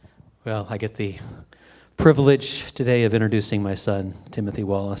Well, I get the privilege today of introducing my son, Timothy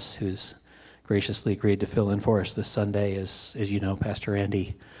Wallace, who's graciously agreed to fill in for us this Sunday. As you know, Pastor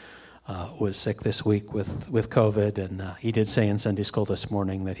Andy was sick this week with COVID, and he did say in Sunday school this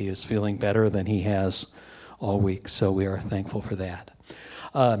morning that he is feeling better than he has all week, so we are thankful for that.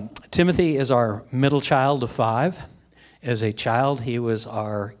 Timothy is our middle child of 5. As a child, he was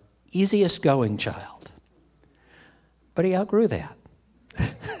our easiest going child, but he outgrew that.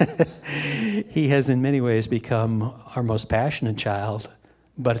 He has in many ways become our most passionate child,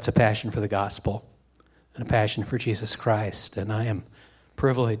 but it's a passion for the gospel and a passion for Jesus Christ, and I am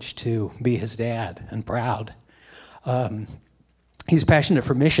privileged to be his dad and proud. He's passionate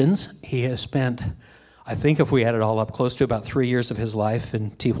for missions. He has spent, I think if we add it all up, close to about 3 years of his life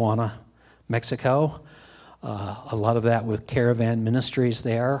in Tijuana, Mexico. A lot of that with Caravan Ministries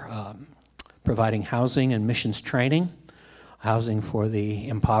there, providing housing and missions training. Housing for the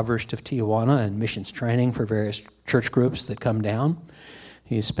impoverished of Tijuana and missions training for various church groups that come down.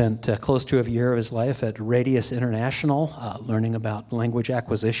 He spent close to a year of his life at Radius International, learning about language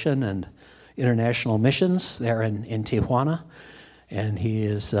acquisition and international missions there in Tijuana. And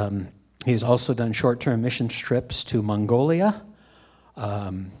he's also done short-term mission trips to Mongolia,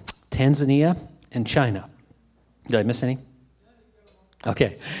 Tanzania, and China. Did I miss any?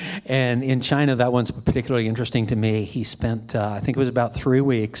 Okay. And in China, that one's particularly interesting to me. He spent, I think it was about 3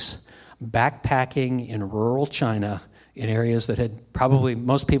 weeks, backpacking in rural China in areas that had probably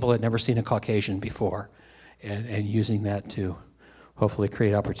most people had never seen a Caucasian before, and using that to hopefully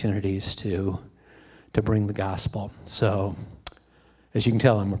create opportunities to bring the gospel. So, as you can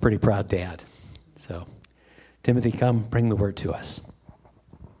tell, I'm a pretty proud dad. So, Timothy, come bring the word to us.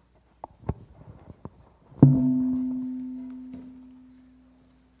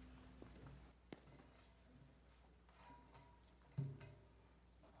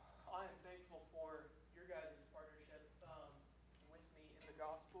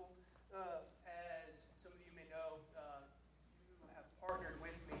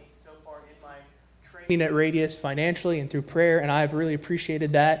 At Radius financially and through prayer, and I've really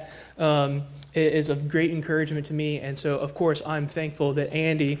appreciated that. It is of great encouragement to me, and so of course I'm thankful that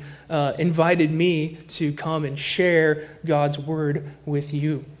Andy invited me to come and share God's word with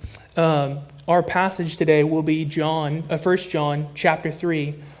you. Our passage today will be 1 John chapter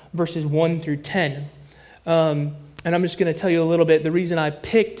 3, verses 1 through 10. And I'm just going to tell you a little bit. The reason I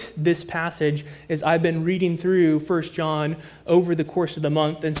picked this passage is I've been reading through 1 John over the course of the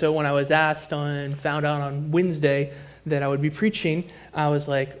month. And so when I was asked and found out on Wednesday that I would be preaching, I was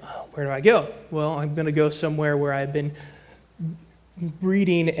like, oh, where do I go? Well, I'm going to go somewhere where I've been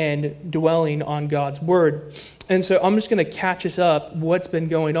reading and dwelling on God's word. And so I'm just going to catch us up what's been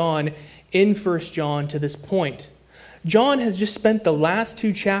going on in 1 John to this point. John has just spent the last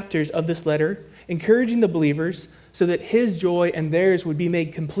 2 chapters of this letter encouraging the believers so that his joy and theirs would be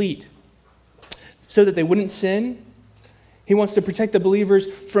made complete, so that they wouldn't sin. He wants to protect the believers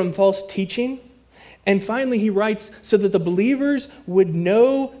from false teaching. And finally, he writes so that the believers would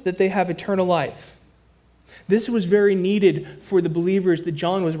know that they have eternal life. This was very needed for the believers that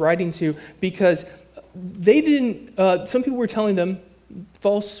John was writing to, because they didn't, some people were telling them,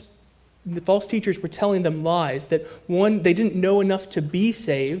 the false teachers were telling them lies, that one, they didn't know enough to be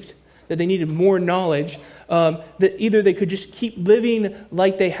saved, that they needed more knowledge, that either they could just keep living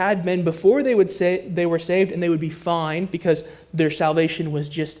like they had been before they would say they were saved and they would be fine because their salvation was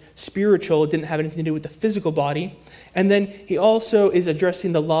just spiritual, it didn't have anything to do with the physical body. And then he also is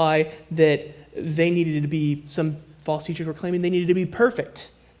addressing the lie that they needed to be, some false teachers were claiming they needed to be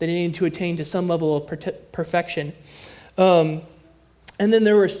perfect, they needed to attain to some level of perfection. And then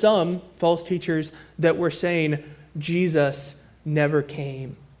there were some false teachers that were saying Jesus never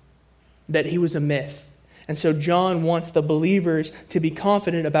came, that he was a myth. And so John wants the believers to be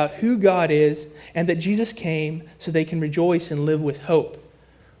confident about who God is and that Jesus came so they can rejoice and live with hope.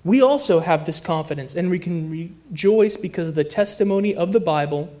 We also have this confidence, and we can rejoice because of the testimony of the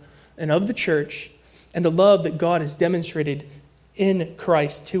Bible and of the church and the love that God has demonstrated in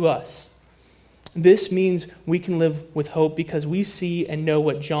Christ to us. This means we can live with hope because we see and know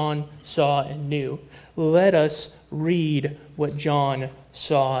what John saw and knew. Let us read what John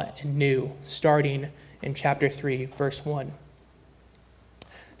saw and knew, starting in chapter 3, verse 1.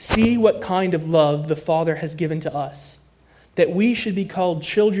 See what kind of love the Father has given to us, that we should be called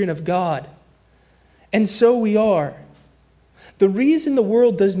children of God. And so we are. The reason the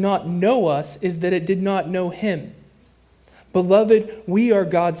world does not know us is that it did not know him. Beloved, we are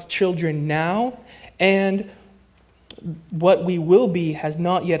God's children now, and what we will be has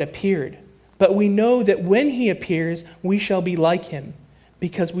not yet appeared. But we know that when he appears, we shall be like him,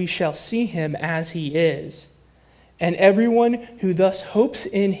 because we shall see him as he is. And everyone who thus hopes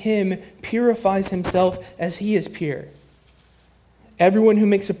in him purifies himself as he is pure. Everyone who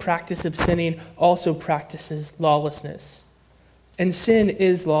makes a practice of sinning also practices lawlessness. And sin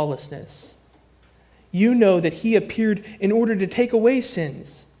is lawlessness. You know that he appeared in order to take away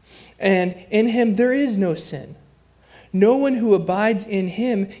sins, and in him there is no sin. No one who abides in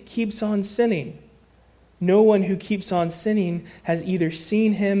him keeps on sinning. No one who keeps on sinning has either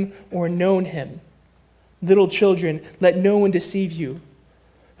seen him or known him. Little children, let no one deceive you.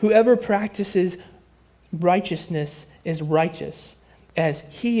 Whoever practices righteousness is righteous, as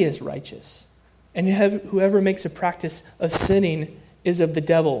he is righteous. And whoever makes a practice of sinning is of the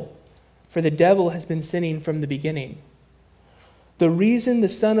devil, for the devil has been sinning from the beginning. The reason the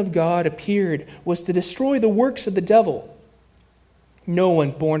Son of God appeared was to destroy the works of the devil. No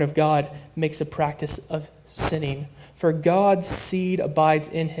one born of God makes a practice of sinning, for God's seed abides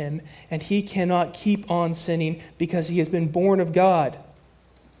in him, and he cannot keep on sinning because he has been born of God.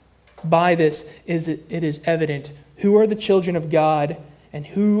 By this it is evident who are the children of God and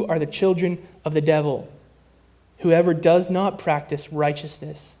who are the children of the devil. Whoever does not practice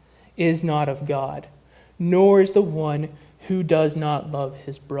righteousness is not of God, nor is the one who does not love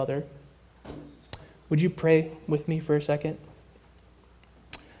his brother. Would you pray with me for a second?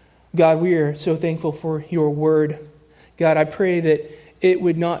 God, we are so thankful for your word. God, I pray that it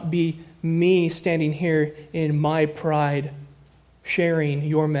would not be me standing here in my pride sharing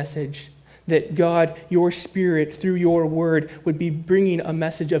your message. That God, your Spirit, through your word, would be bringing a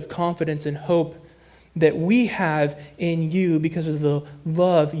message of confidence and hope that we have in you because of the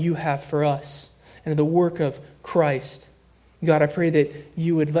love you have for us and the work of Christ. God, I pray that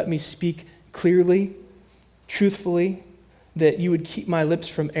you would let me speak clearly, truthfully, that you would keep my lips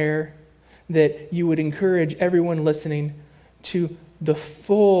from error, that you would encourage everyone listening to the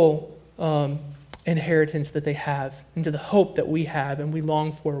full inheritance that they have and to the hope that we have and we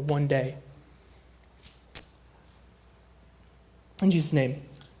long for one day. In Jesus' name,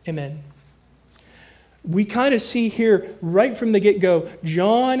 amen. We kind of see here right from the get-go,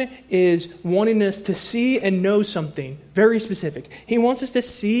 John is wanting us to see and know something very specific. He wants us to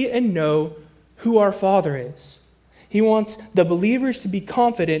see and know who our Father is. He wants the believers to be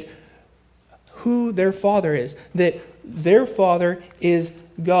confident who their Father is, that their Father is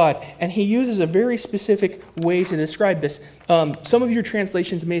God. And he uses a very specific way to describe this. Some of your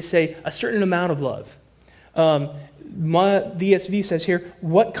translations may say a certain amount of love. The ESV says here,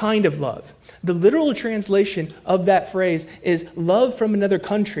 what kind of love? The literal translation of that phrase is love from another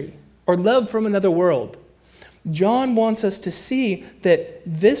country or love from another world. John wants us to see that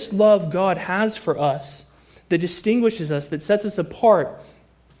this love God has for us, that distinguishes us, that sets us apart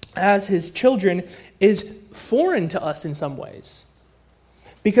as his children, is foreign to us in some ways.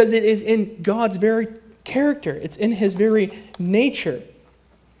 Because it is in God's very character. It's in his very nature.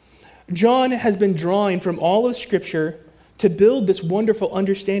 John has been drawing from all of Scripture to build this wonderful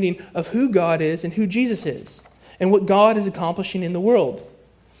understanding of who God is and who Jesus is and what God is accomplishing in the world.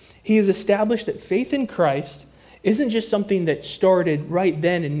 He has established that faith in Christ isn't just something that started right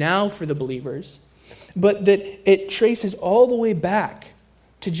then and now for the believers, but that it traces all the way back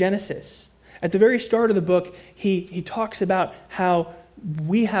to Genesis. At the very start of the book, he talks about how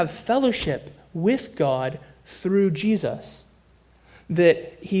we have fellowship with God through Jesus.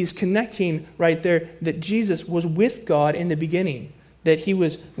 That he's connecting right there that Jesus was with God in the beginning, that he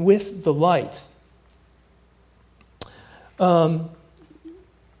was with the light.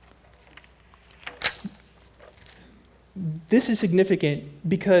 This is significant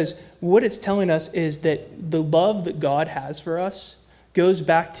because what it's telling us is that the love that God has for us goes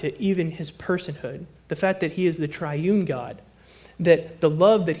back to even his personhood, the fact that he is the triune God, that the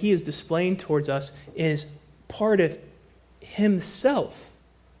love that he is displaying towards us is part of himself.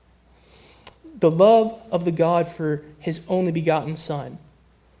 The love of the God for his only begotten Son.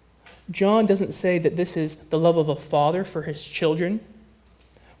 John doesn't say that this is the love of a father for his children.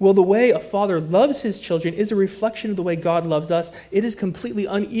 Well, the way a father loves his children is a reflection of the way God loves us. It is completely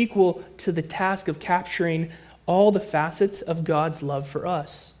unequal to the task of capturing all the facets of God's love for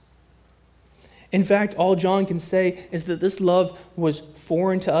us. In fact, all John can say is that this love was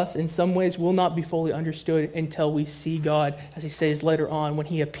foreign to us, in some ways will not be fully understood until we see God, as he says later on, when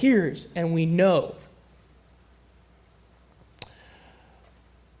he appears and we know.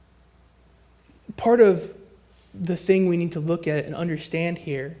 Part of the thing we need to look at and understand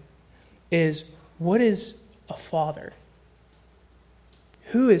here is, what is a father?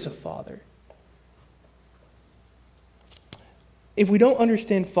 Who is a father? if we don't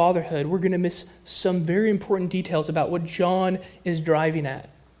understand fatherhood, we're going to miss some very important details about what John is driving at.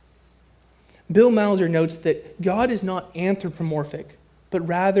 Bill Mauser notes that God is not anthropomorphic, but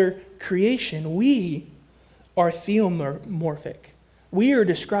rather creation. We are theomorphic. We are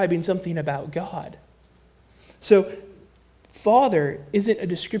describing something about God. So, father isn't a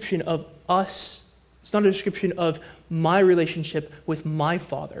description of us. It's not a description of my relationship with my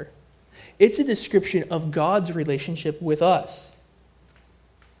father. It's a description of God's relationship with us.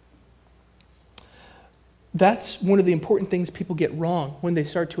 That's one of the important things people get wrong when they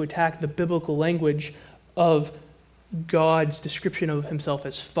start to attack the biblical language of God's description of himself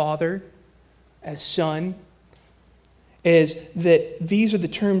as Father, as Son, is that these are the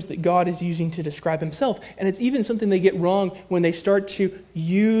terms that God is using to describe himself. And it's even something they get wrong when they start to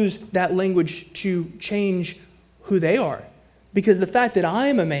use that language to change who they are. Because the fact that I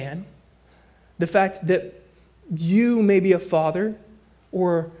am a man, the fact that you may be a father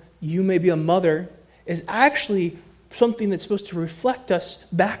or you may be a mother, is actually something that's supposed to reflect us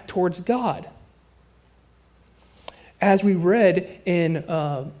back towards God. As we read in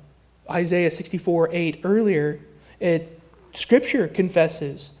Isaiah 64:8 earlier, Scripture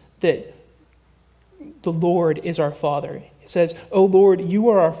confesses that the Lord is our Father. It says, "O Lord, you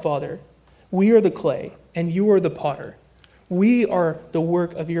are our Father. We are the clay, and you are the potter. We are the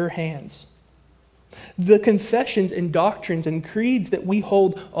work of your hands." The confessions and doctrines and creeds that we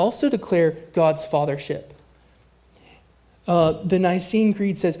hold also declare God's fathership. The Nicene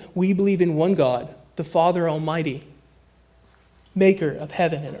Creed says, "We believe in one God, the Father Almighty, maker of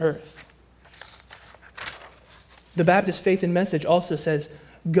heaven and earth." The Baptist Faith and Message also says,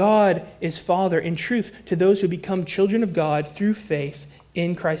 "God is Father in truth to those who become children of God through faith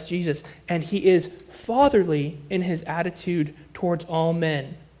in Christ Jesus, and he is fatherly in his attitude towards all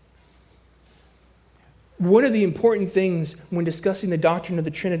men." One of the important things when discussing the doctrine of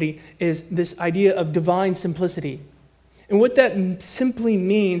the Trinity is this idea of divine simplicity. And what that simply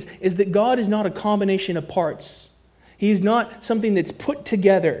means is that God is not a combination of parts. He is not something that's put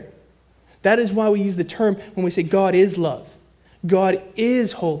together. That is why we use the term when we say God is love. God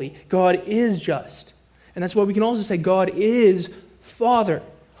is holy. God is just. And that's why we can also say God is Father.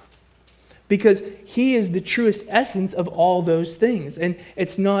 Because he is the truest essence of all those things. And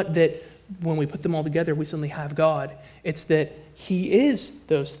it's not that when we put them all together, we suddenly have God. It's that he is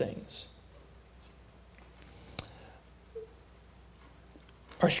those things.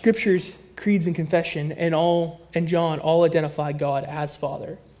 Our scriptures, creeds, and confession, and John all identify God as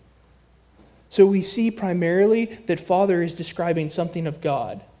Father. So we see primarily that Father is describing something of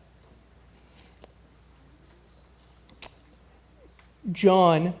God.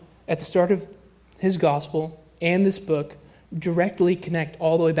 John, at the start of his gospel and this book, directly connect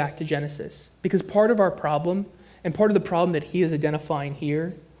all the way back to Genesis. Because part of our problem, and part of the problem that he is identifying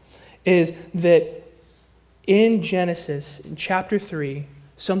here, is that in Genesis, in chapter 3,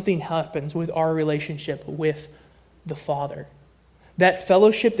 something happens with our relationship with the Father. That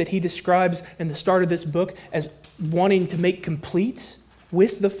fellowship that he describes in the start of this book as wanting to make complete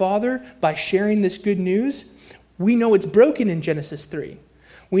with the Father by sharing this good news, we know it's broken in Genesis 3.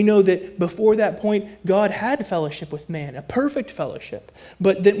 We know that before that point, God had fellowship with man, a perfect fellowship.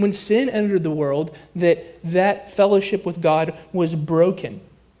 But that when sin entered the world, that fellowship with God was broken.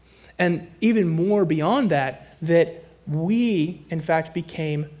 And even more beyond that we, in fact,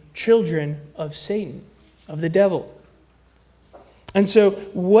 became children of Satan, of the devil. And so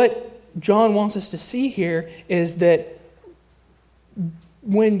what John wants us to see here is that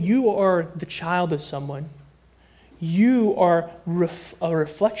when you are the child of someone, you are a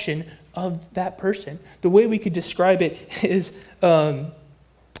reflection of that person. The way we could describe it is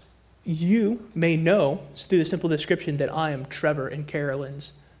you may know, through the simple description, that I am Trevor and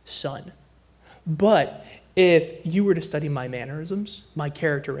Carolyn's son. But if you were to study my mannerisms, my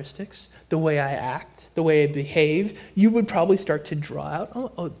characteristics, the way I act, the way I behave, you would probably start to draw out,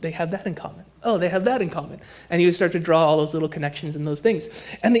 oh, they have that in common. Oh, they have that in common. And you would start to draw all those little connections and those things.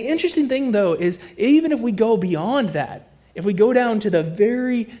 And the interesting thing, though, is even if we go beyond that, if we go down to the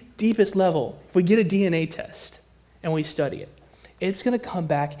very deepest level, if we get a DNA test and we study it, it's going to come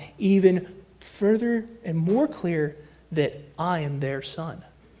back even further and more clear that I am their son.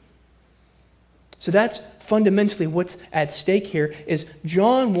 So that's fundamentally what's at stake here, is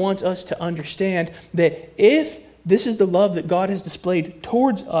John wants us to understand that if this is the love that God has displayed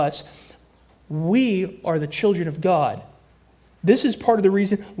towards us, we are the children of God. This is part of the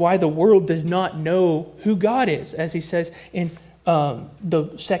reason why the world does not know who God is, as he says in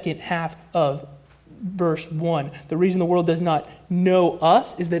the second half of verse 1. The reason the world does not know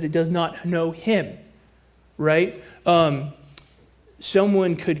us is that it does not know him, right?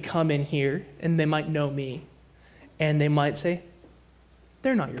 someone could come in here and they might know me and they might say,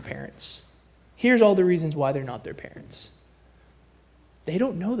 they're not your parents. Here's all the reasons why they're not their parents. They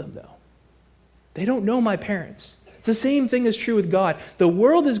don't know them, though. They don't know my parents. It's the same thing is true with God. The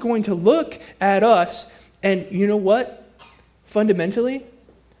world is going to look at us, and you know what? Fundamentally,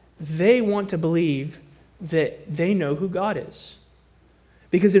 they want to believe that they know who God is.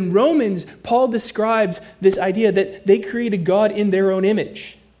 Because in Romans, Paul describes this idea that they created God in their own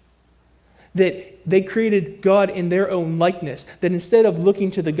image. That they created God in their own likeness. That instead of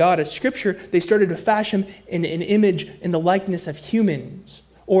looking to the God of Scripture, they started to fashion an image in the likeness of humans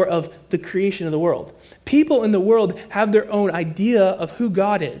or of the creation of the world. People in the world have their own idea of who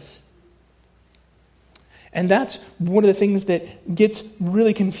God is. And that's one of the things that gets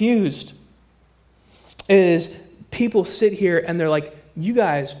really confused is people sit here and they're like, you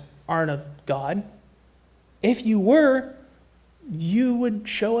guys aren't of God. If you were, you would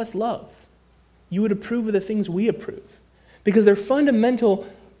show us love. You would approve of the things we approve. Because their fundamental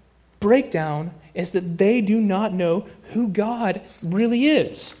breakdown is that they do not know who God really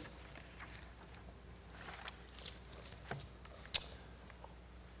is.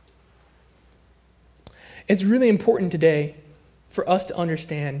 It's really important today for us to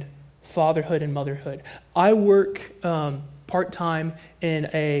understand fatherhood and motherhood. I work part-time in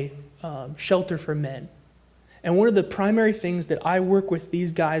a shelter for men. And one of the primary things that I work with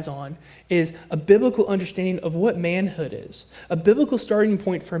these guys on is a biblical understanding of what manhood is. A biblical starting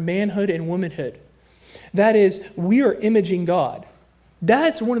point for manhood and womanhood. That is, we are imaging God.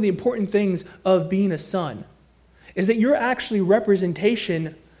 That's one of the important things of being a son, is that you're actually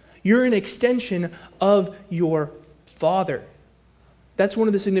representation, you're an extension of your father. That's one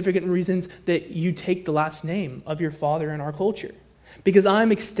of the significant reasons that you take the last name of your father in our culture. Because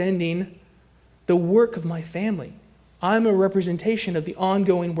I'm extending the work of my family. I'm a representation of the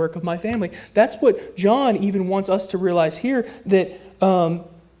ongoing work of my family. That's what John even wants us to realize here, that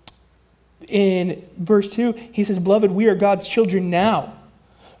in verse 2, he says, beloved, we are God's children now,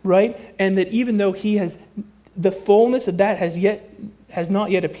 right? And that even though he has, the fullness of that has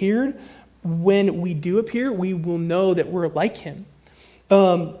not yet appeared, when we do appear, we will know that we're like him.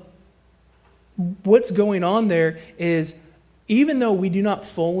 What's going on there is, even though we do not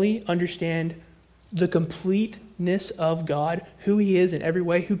fully understand the completeness of God, who he is in every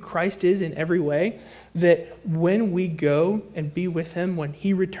way, who Christ is in every way, that when we go and be with him, when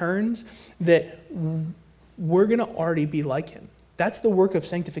he returns, that we're going to already be like him. That's the work of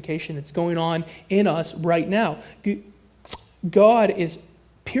sanctification that's going on in us right now. God is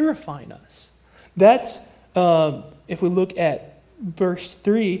purifying us. That's, if we look at verse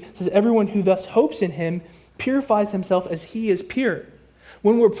 3, it says, everyone who thus hopes in him purifies himself as he is pure.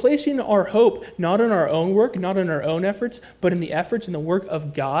 When we're placing our hope not in our own work, not in our own efforts, but in the efforts and the work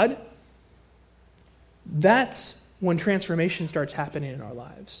of God, that's when transformation starts happening in our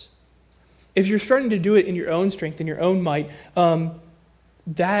lives. If you're starting to do it in your own strength, in your own might,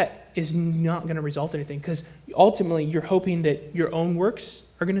 that is not going to result in anything, because ultimately you're hoping that your own works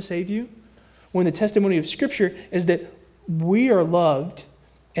are going to save you, when the testimony of Scripture is that we are loved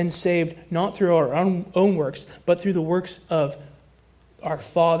and saved not through our own works, but through the works of our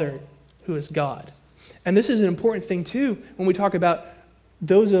Father who is God. And this is an important thing too when we talk about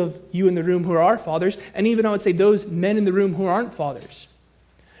those of you in the room who are our fathers, and even I would say those men in the room who aren't fathers.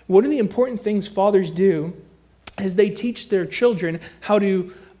 One of the important things fathers do is they teach their children how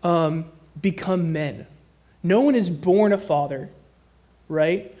to become men. No one is born a father,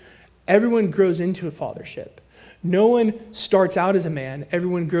 right? Everyone grows into a fathership. No one starts out as a man.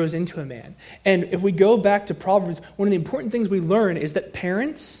 Everyone grows into a man. And if we go back to Proverbs, one of the important things we learn is that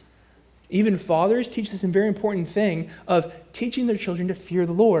parents, even fathers, teach this a very important thing of teaching their children to fear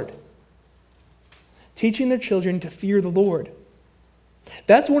the Lord. Teaching their children to fear the Lord.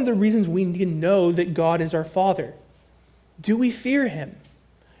 That's one of the reasons we need to know that God is our Father. Do we fear him?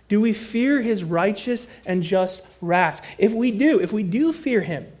 Do we fear his righteous and just wrath? If we do fear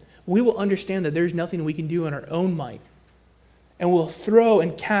him, we will understand that there's nothing we can do in our own might. And we'll throw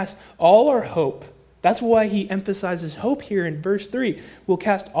and cast all our hope. That's why he emphasizes hope here in verse 3. We'll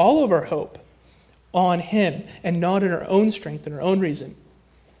cast all of our hope on him and not in our own strength and our own reason.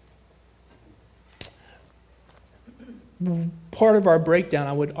 Part of our breakdown,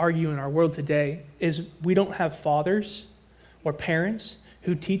 I would argue, in our world today is we don't have fathers or parents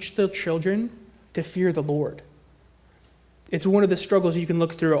who teach their children to fear the Lord. It's one of the struggles you can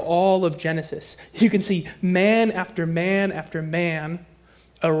look through all of Genesis. You can see man after man after man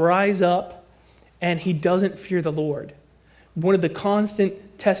arise up, and he doesn't fear the Lord. One of the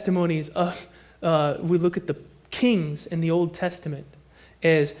constant testimonies of, we look at the kings in the Old Testament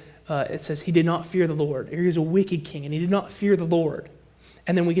is, it says he did not fear the Lord. He was a wicked king, and he did not fear the Lord.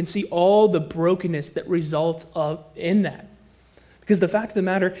 And then we can see all the brokenness that results in that. Because the fact of the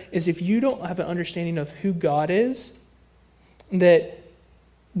matter is, if you don't have an understanding of who God is, that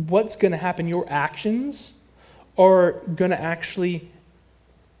what's going to happen, your actions are going to actually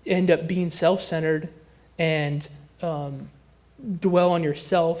end up being self-centered and dwell on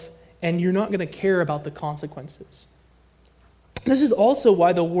yourself, and you're not going to care about the consequences. This is also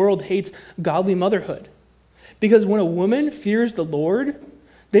why the world hates godly motherhood. Because when a woman fears the Lord,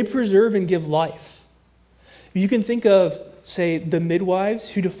 they preserve and give life. You can think of, say, the midwives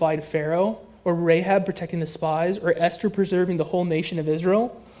who defied Pharaoh, or Rahab protecting the spies, or Esther preserving the whole nation of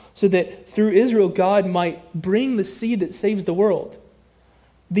Israel, so that through Israel God might bring the seed that saves the world.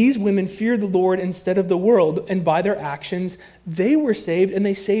 These women feared the Lord instead of the world, and by their actions they were saved, and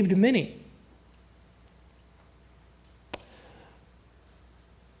they saved many.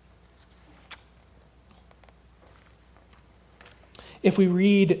 If we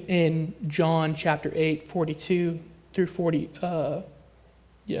read in John chapter 8, 42 through 44,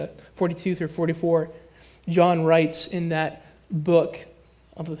 John writes in that book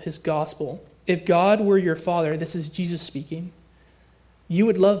of his gospel, "If God were your Father," this is Jesus speaking, "you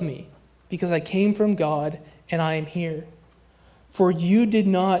would love me, because I came from God and I am here. For I did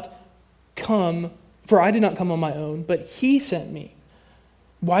not come on my own, but he sent me.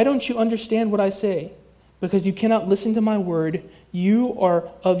 Why don't you understand what I say? Because you cannot listen to my word. You are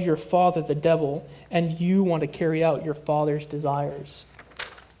of your father, the devil, and you want to carry out your father's desires."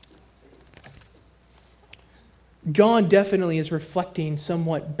 John definitely is reflecting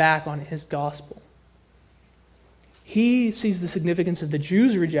somewhat back on his gospel. He sees the significance of the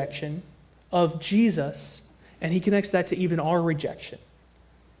Jews' rejection of Jesus, and he connects that to even our rejection,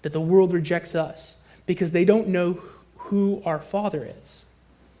 that the world rejects us because they don't know who our Father is.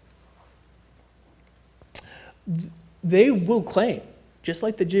 They will claim, just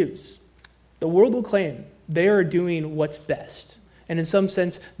like the Jews, the world will claim they are doing what's best. And in some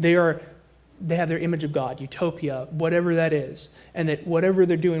sense, they have their image of God, utopia, whatever that is. And that whatever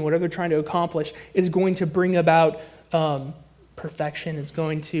they're doing, whatever they're trying to accomplish is going to bring about perfection, is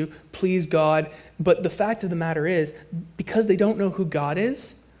going to please God. But the fact of the matter is, because they don't know who God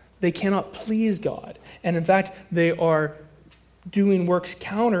is, they cannot please God. And in fact, they are doing works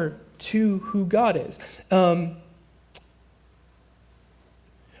counter to who God is.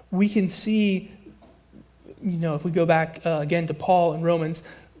 We can see, if we go back again to Paul in Romans,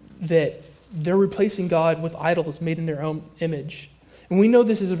 that they're replacing God with idols made in their own image. And we know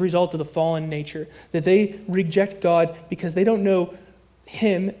this is a result of the fallen nature, that they reject God because they don't know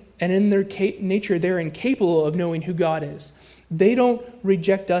him, and in their nature they're incapable of knowing who God is. They don't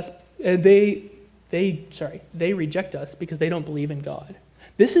reject us, they reject us because they don't believe in God.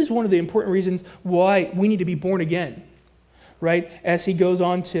 This is one of the important reasons why we need to be born again, right? As he goes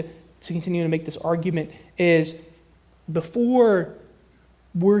on to continue to make this argument, is before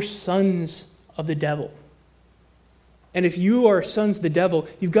we're sons of the devil. And if you are sons of the devil,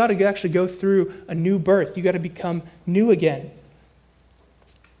 you've got to actually go through a new birth. You've got to become new again.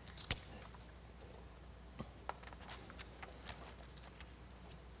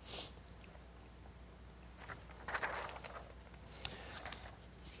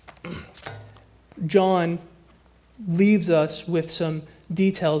 John leaves us with some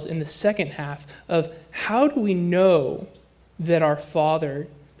details in the second half of how do we know that our Father,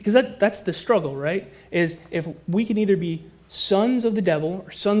 because that's the struggle, right? Is if we can either be sons of the devil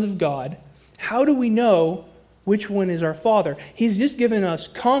or sons of God, how do we know which one is our Father? He's just given us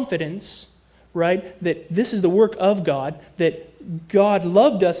confidence, right, that this is the work of God, that God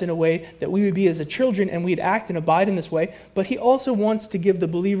loved us in a way that we would be as a children and we'd act and abide in this way, but he also wants to give the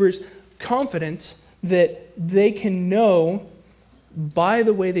believers confidence that they can know by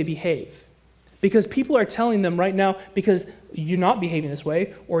the way they behave. Because people are telling them right now, because you're not behaving this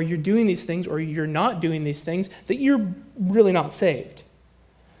way, or you're doing these things, or you're not doing these things, that you're really not saved.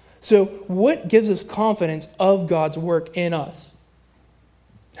 So what gives us confidence of God's work in us?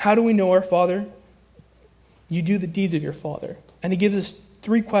 How do we know our Father? You do the deeds of your Father. And he gives us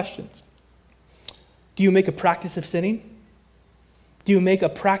 3 questions. Do you make a practice of sinning? Do you make a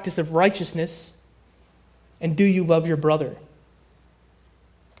practice of righteousness? And do you love your brother?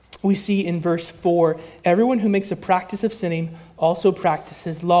 We see in verse 4, everyone who makes a practice of sinning also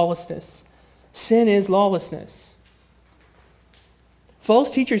practices lawlessness. Sin is lawlessness.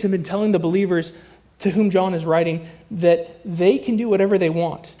 False teachers have been telling the believers to whom John is writing that they can do whatever they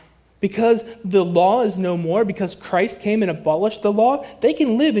want. Because the law is no more, because Christ came and abolished the law, they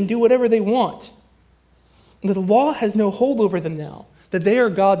can live and do whatever they want. that the law has no hold over them now, that they are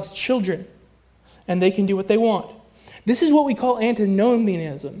God's children, and they can do what they want. This is what we call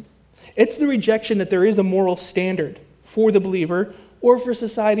antinomianism. It's the rejection that there is a moral standard for the believer or for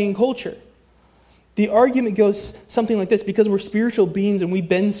society and culture. The argument goes something like this: because we're spiritual beings and we've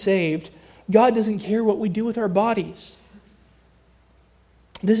been saved, God doesn't care what we do with our bodies.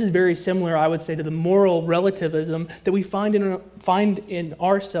 This is very similar, I would say, to the moral relativism that we find in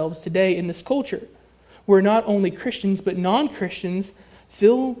ourselves today in this culture, where not only Christians but non-Christians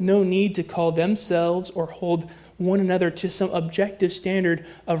feel no need to call themselves or hold one another to some objective standard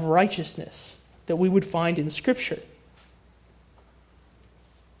of righteousness that we would find in Scripture.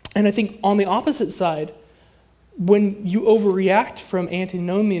 And I think on the opposite side, when you overreact from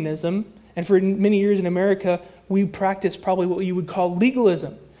antinomianism, and for many years in America, we practice probably what you would call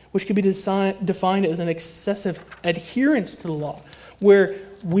legalism, which could be defined as an excessive adherence to the law, where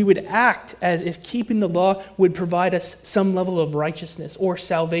we would act as if keeping the law would provide us some level of righteousness or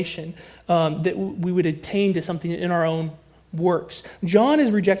salvation, that we would attain to something in our own works. John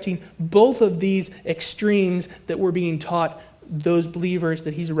is rejecting both of these extremes that were being taught those believers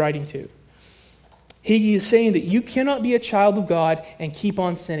that he's writing to. He is saying that you cannot be a child of God and keep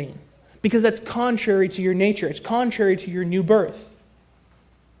on sinning, because that's contrary to your nature. It's contrary to your new birth.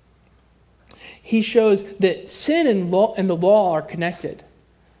 He shows that sin and the law are connected.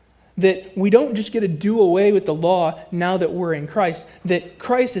 That we don't just get to do away with the law now that we're in Christ. That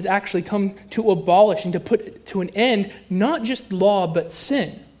Christ has actually come to abolish and to put to an end not just law but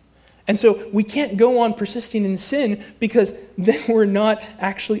sin. And so we can't go on persisting in sin, because then we're not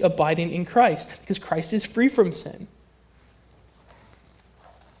actually abiding in Christ, because Christ is free from sin.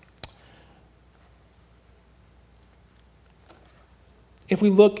 If we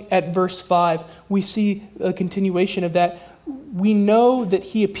look at verse 5, we see a continuation of that. We know that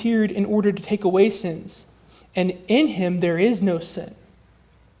he appeared in order to take away sins, and in him there is no sin.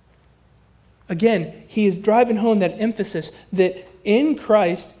 Again, he is driving home that emphasis that in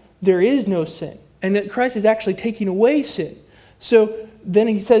Christ there is no sin, and that Christ is actually taking away sin. So then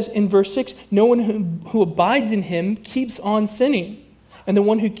he says in verse 6, no one who abides in him keeps on sinning, and the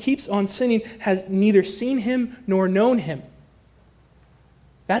one who keeps on sinning has neither seen him nor known him.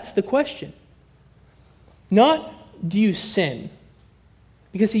 That's the question. Not do you sin?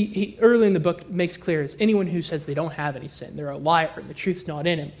 Because he early in the book makes clear is anyone who says they don't have any sin, they're a liar and the truth's not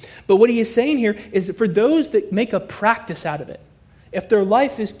in him. But what he is saying here is that for those that make a practice out of it, if their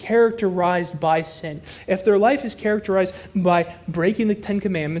life is characterized by sin, if their life is characterized by breaking the Ten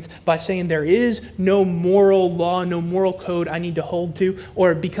Commandments, by saying there is no moral law, no moral code I need to hold to,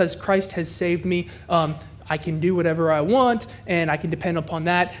 or because Christ has saved me, I can do whatever I want and I can depend upon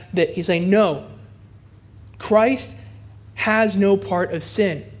that he's saying, no, Christ has no part of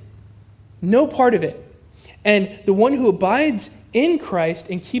sin. No part of it. And the one who abides in Christ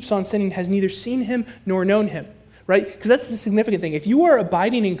and keeps on sinning has neither seen him nor known him. Right? Because that's the significant thing. If you are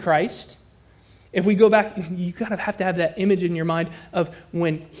abiding in Christ, if we go back, you kind of have to have that image in your mind of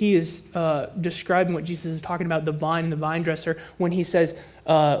when he is describing what Jesus is talking about, the vine and the vine dresser, when he says,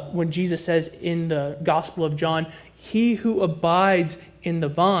 when Jesus says in the Gospel of John, he who abides in the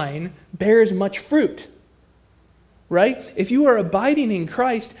vine bears much fruit. Right? If you are abiding in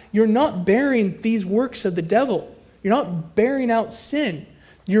Christ, you're not bearing these works of the devil. You're not bearing out sin.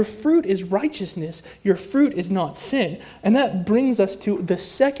 Your fruit is righteousness. Your fruit is not sin. And that brings us to the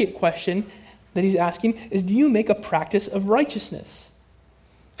second question that he's asking is, do you make a practice of righteousness?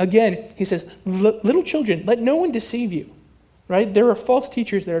 Again, he says, little children, let no one deceive you. Right? There are false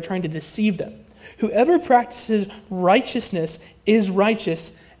teachers that are trying to deceive them. Whoever practices righteousness is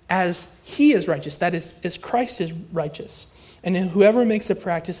righteous as he is righteous. That is, as Christ is righteous. And whoever makes a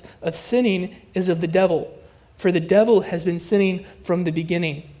practice of sinning is of the devil. For the devil has been sinning from the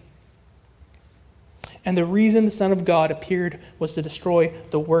beginning. And the reason the Son of God appeared was to destroy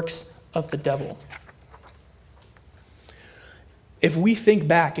the works of the devil. If we think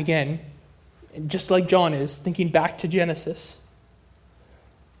back again, just like John is, thinking back to Genesis,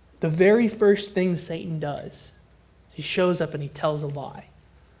 the very first thing Satan does, he shows up and he tells a lie.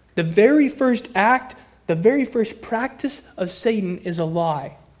 The very first act, the very first practice of Satan is a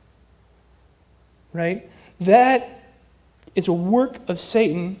lie. Right? That is a work of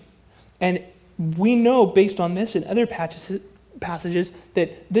Satan, and we know based on this and other passages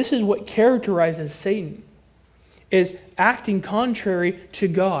that this is what characterizes Satan, is acting contrary to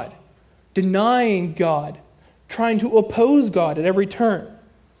God, denying God, trying to oppose God at every turn.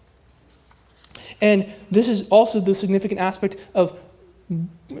 And this is also the significant aspect of,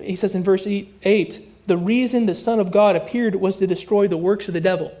 he says in verse 8, the reason the Son of God appeared was to destroy the works of the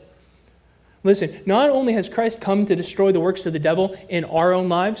devil. Listen, not only has Christ come to destroy the works of the devil in our own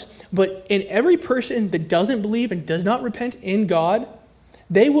lives, but in every person that doesn't believe and does not repent in God,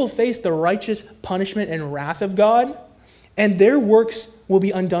 they will face the righteous punishment and wrath of God, and their works will be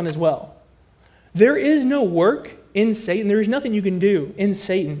undone as well. There is no work in Satan. There is nothing you can do in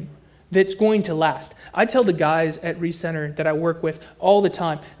Satan that's going to last. I tell the guys at Recenter that I work with all the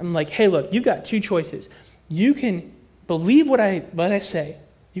time, I'm like, hey, look, you've got two choices. You can believe what I say.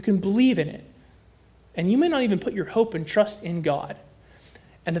 You can believe in it. And you may not even put your hope and trust in God.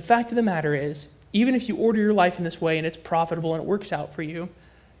 And the fact of the matter is, even if you order your life in this way and it's profitable and it works out for you,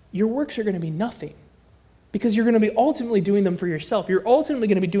 your works are going to be nothing. Because you're going to be ultimately doing them for yourself. You're ultimately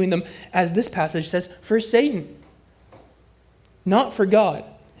going to be doing them, as this passage says, for Satan, not for God.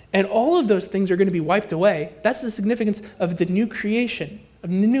 And all of those things are going to be wiped away. That's the significance of the new creation,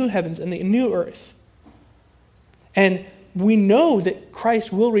 of the new heavens and the new earth. And we know that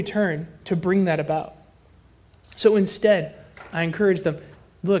Christ will return to bring that about. So instead, I encourage them,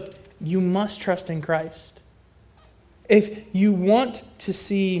 look, you must trust in Christ. If you want to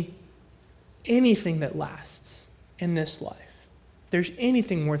see anything that lasts in this life, there's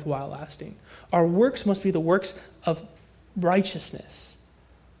anything worthwhile lasting, our works must be the works of righteousness.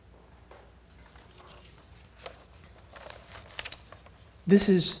 This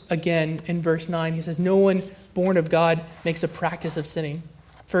is, again, in verse 9, he says, no one born of God makes a practice of sinning,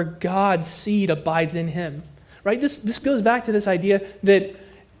 for God's seed abides in him. Right? This goes back to this idea that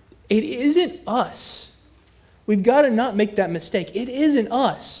it isn't us. We've got to not make that mistake. It isn't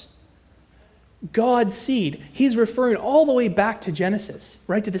us. God's seed. He's referring all the way back to Genesis,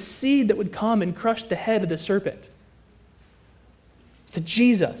 right? To the seed that would come and crush the head of the serpent. To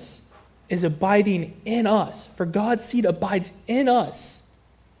Jesus is abiding in us. For God's seed abides in us,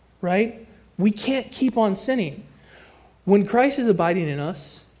 right? We can't keep on sinning. When Christ is abiding in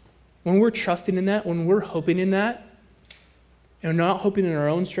us, when we're trusting in that, when we're hoping in that, and we're not hoping in our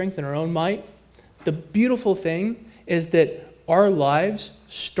own strength and our own might, the beautiful thing is that our lives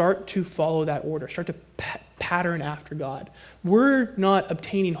start to follow that order, start to pattern after God. We're not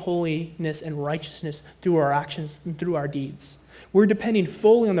obtaining holiness and righteousness through our actions and through our deeds. We're depending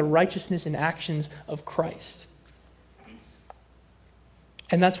fully on the righteousness and actions of Christ.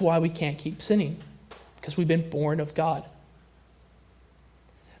 And that's why we can't keep sinning, because we've been born of God.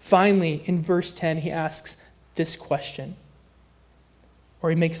 Finally, in verse 10, he asks this question,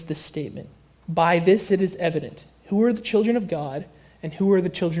 or he makes this statement. By this it is evident who are the children of God and who are the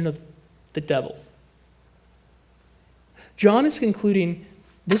children of the devil. John is concluding,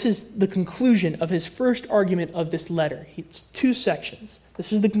 this is the conclusion of his first argument of this letter. It's 2 sections.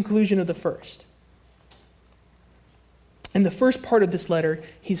 This is the conclusion of the first. In the first part of this letter,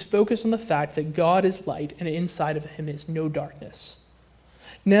 he's focused on the fact that God is light and inside of him is no darkness.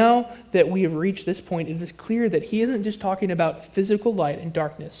 Now that we have reached this point, it is clear that he isn't just talking about physical light and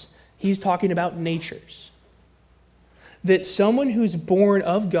darkness. He's talking about natures. That someone who's born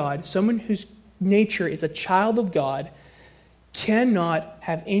of God, someone whose nature is a child of God, cannot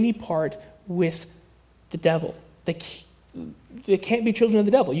have any part with the devil. They can't be children of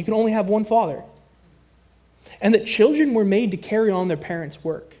the devil. You can only have one father. And that children were made to carry on their parents'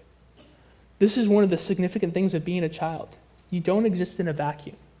 work. This is one of the significant things of being a child. You don't exist in a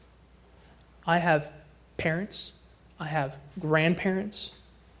vacuum. I have parents. I have grandparents.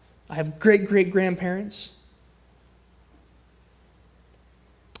 I have great-great-grandparents.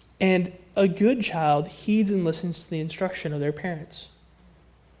 And a good child heeds and listens to the instruction of their parents.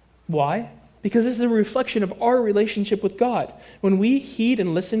 Why? Because this is a reflection of our relationship with God. When we heed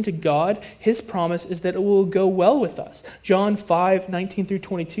and listen to God, his promise is that it will go well with us. John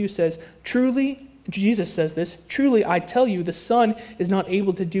 5:19-22 says, truly, Jesus says this, truly I tell you, the Son is not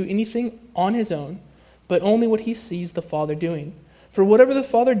able to do anything on his own, but only what he sees the Father doing. For whatever the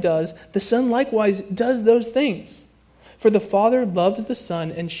Father does, the Son likewise does those things. For the Father loves the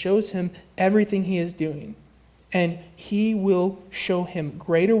Son and shows him everything he is doing. And he will show him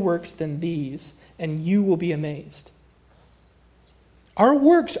greater works than these, and you will be amazed. Our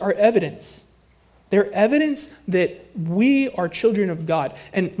works are evidence. They're evidence that we are children of God.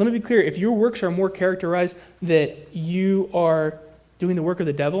 And let me be clear, if your works are more characterized that you are doing the work of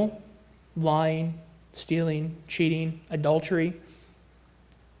the devil, lying, stealing, cheating, adultery,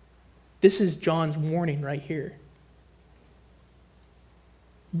 this is John's warning right here.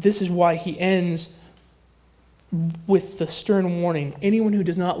 This is why he ends with the stern warning, anyone who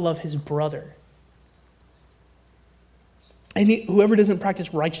does not love his brother, and whoever doesn't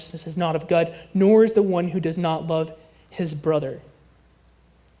practice righteousness is not of God, nor is the one who does not love his brother.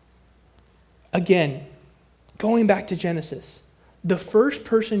 Again, going back to Genesis, The first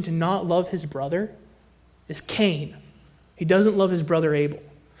person to not love his brother is Cain. He doesn't love his brother Abel.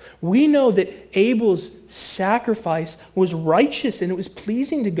 We know that Abel's sacrifice was righteous and it was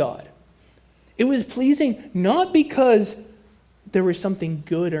pleasing to God. It was pleasing not because there was something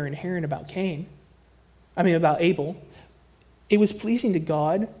good or inherent about about Abel. It was pleasing to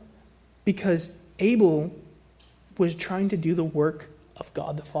God because Abel was trying to do the work of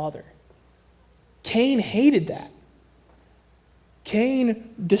God the Father. Cain hated that.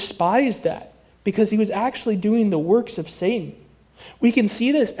 Cain despised that because he was actually doing the works of Satan. We can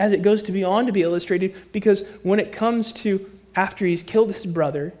see this as it goes to be on to be illustrated because when it comes to after he's killed his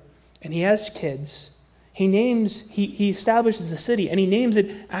brother and he has kids, he establishes a city and he names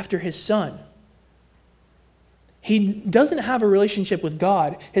it after his son. He doesn't have a relationship with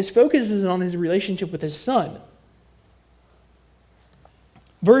God. His focus is on his relationship with his son.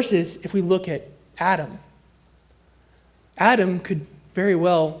 Versus if we look at Adam. Adam could very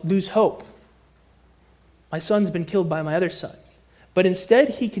well lose hope. My son's been killed by my other son. But instead,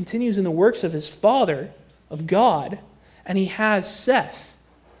 he continues in the works of his father, of God, and he has Seth.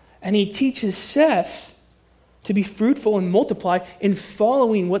 And he teaches Seth to be fruitful and multiply in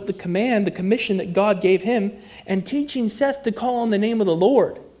following what the commission that God gave him, and teaching Seth to call on the name of the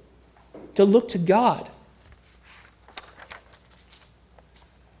Lord, to look to God.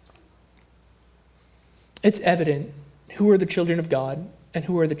 It's evident who are the children of God and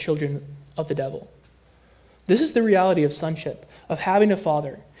who are the children of the devil. This is the reality of sonship, of having a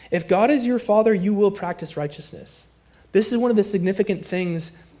father. If God is your father, you will practice righteousness. This is one of the significant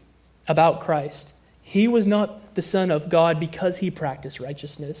things about Christ. He was not the Son of God because he practiced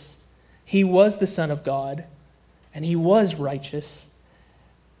righteousness. He was the Son of God, and he was righteous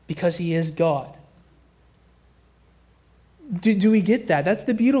because he is God. Do we get that? That's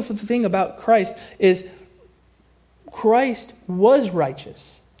the beautiful thing about Christ, is Christ was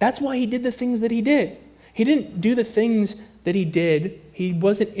righteous. That's why he did the things that he did. He didn't do the things that he did. He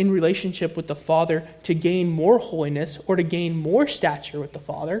wasn't in relationship with the Father to gain more holiness or to gain more stature with the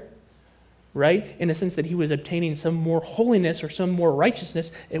Father, right? In a sense that he was obtaining some more holiness or some more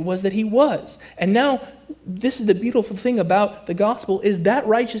righteousness. It was that he was. And now, this is the beautiful thing about the gospel, is that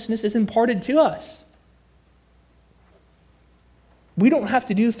righteousness is imparted to us. We don't have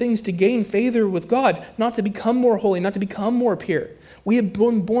to do things to gain favor with God, not to become more holy, not to become more pure. We have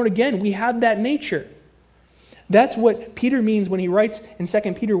been born again. We have that nature. That's what Peter means when he writes in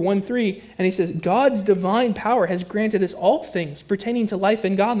 2 Peter 1:3, and he says, God's divine power has granted us all things pertaining to life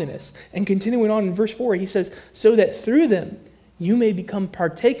and godliness. And continuing on in verse 4, he says, so that through them you may become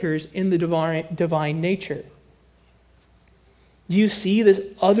partakers in the divine nature. Do you see this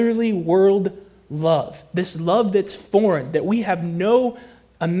otherly world love? This love that's foreign, that we have no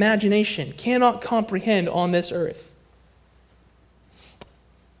imagination, cannot comprehend on this earth.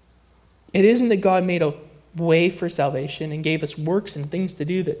 It isn't that God made a way for salvation and gave us works and things to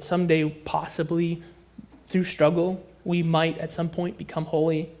do that someday, possibly through struggle, we might at some point become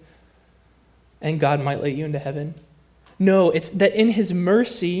holy and God might let you into heaven. No, it's that in his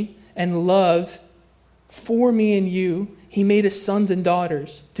mercy and love for me and you, he made us sons and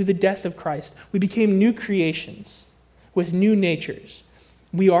daughters through the death of Christ. We became new creations with new natures.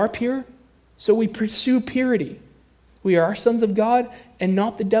 We are pure, so we pursue purity. We are sons of God and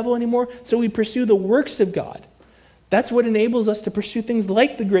not the devil anymore, so we pursue the works of God. That's what enables us to pursue things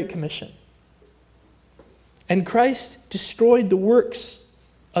like the Great Commission. And Christ destroyed the works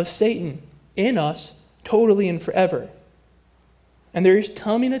of Satan in us totally and forever. And there is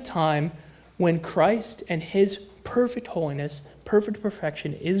coming a time when Christ and his perfect holiness, perfect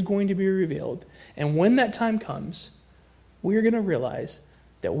perfection is going to be revealed. And when that time comes, we're going to realize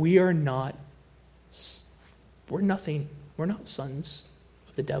that we're nothing. We're not sons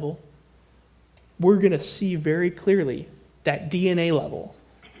of the devil. We're going to see very clearly that DNA level,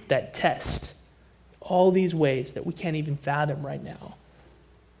 that test, all these ways that we can't even fathom right now,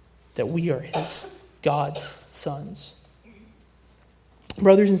 that we are God's sons.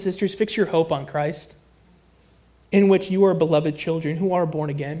 Brothers and sisters, fix your hope on Christ, in which you are beloved children who are born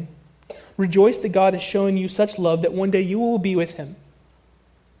again. Rejoice that God has shown you such love that one day you will be with him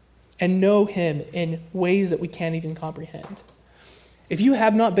and know him in ways that we can't even comprehend. If you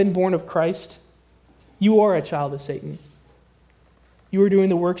have not been born of Christ, you are a child of Satan. You are doing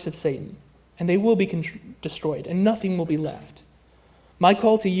the works of Satan, and they will be destroyed, and nothing will be left. My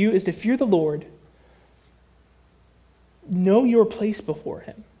call to you is to fear the Lord, know your place before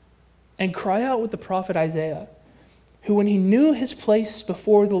him, and cry out with the prophet Isaiah, who when he knew his place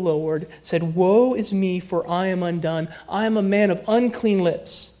before the Lord said, woe is me, for I am undone. I am a man of unclean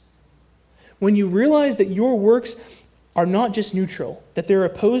lips. When you realize that your works are not just neutral, that they're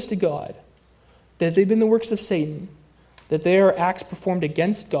opposed to God, that they've been the works of Satan, that they are acts performed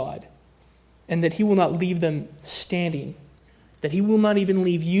against God, and that he will not leave them standing, that he will not even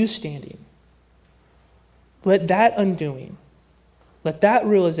leave you standing. Let that undoing, let that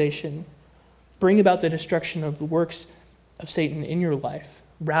realization bring about the destruction of the works of Satan in your life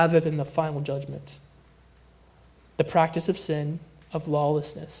rather than the final judgment. The practice of sin, of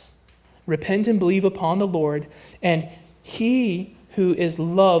lawlessness. Repent and believe upon the Lord, and he who is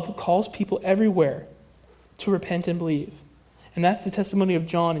love calls people everywhere to repent and believe. And that's the testimony of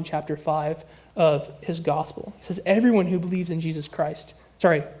John in chapter 5 of his gospel. He says, everyone who believes in Jesus Christ,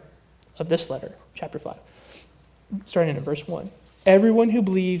 of this letter, chapter 5, starting in verse 1. Everyone who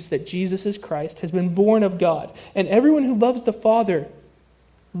believes that Jesus is Christ has been born of God, and everyone who loves the Father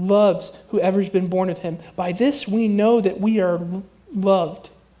loves whoever's been born of him. By this we know that we are loved,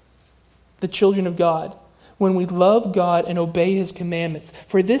 the children of God, when we love God and obey his commandments.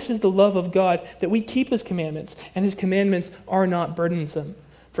 For this is the love of God, that we keep his commandments, and his commandments are not burdensome.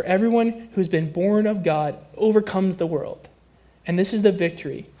 For everyone who's been born of God overcomes the world. And this is the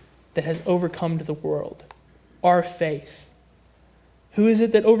victory that has overcome the world, our faith. Who is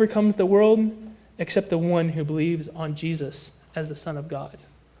it that overcomes the world? Except the one who believes on Jesus as the Son of God.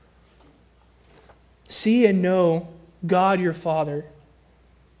 See and know God your Father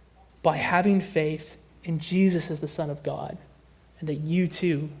by having faith in Jesus as the Son of God, and that you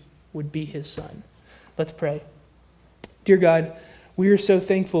too would be his son. Let's pray. Dear God, we are so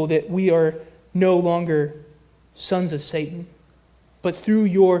thankful that we are no longer sons of Satan, but through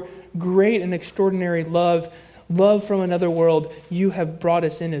your great and extraordinary love from another world, you have brought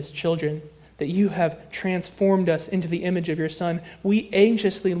us in as children, that you have transformed us into the image of your Son. We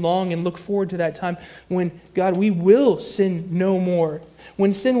anxiously long and look forward to that time when, God, we will sin no more,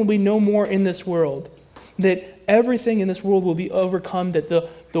 when sin will be no more in this world, that everything in this world will be overcome, that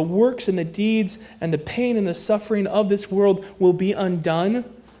the works and the deeds and the pain and the suffering of this world will be undone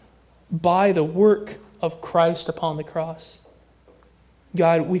by the work of Christ upon the cross.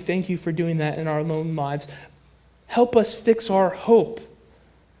 God, we thank you for doing that in our own lives. Help us fix our hope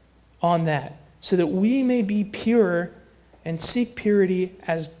on that, so that we may be pure and seek purity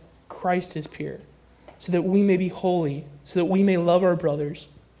as Christ is pure, so that we may be holy, so that we may love our brothers,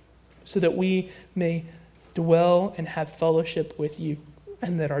 so that we may dwell and have fellowship with you,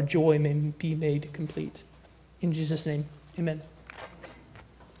 and that our joy may be made complete. In Jesus' name, amen.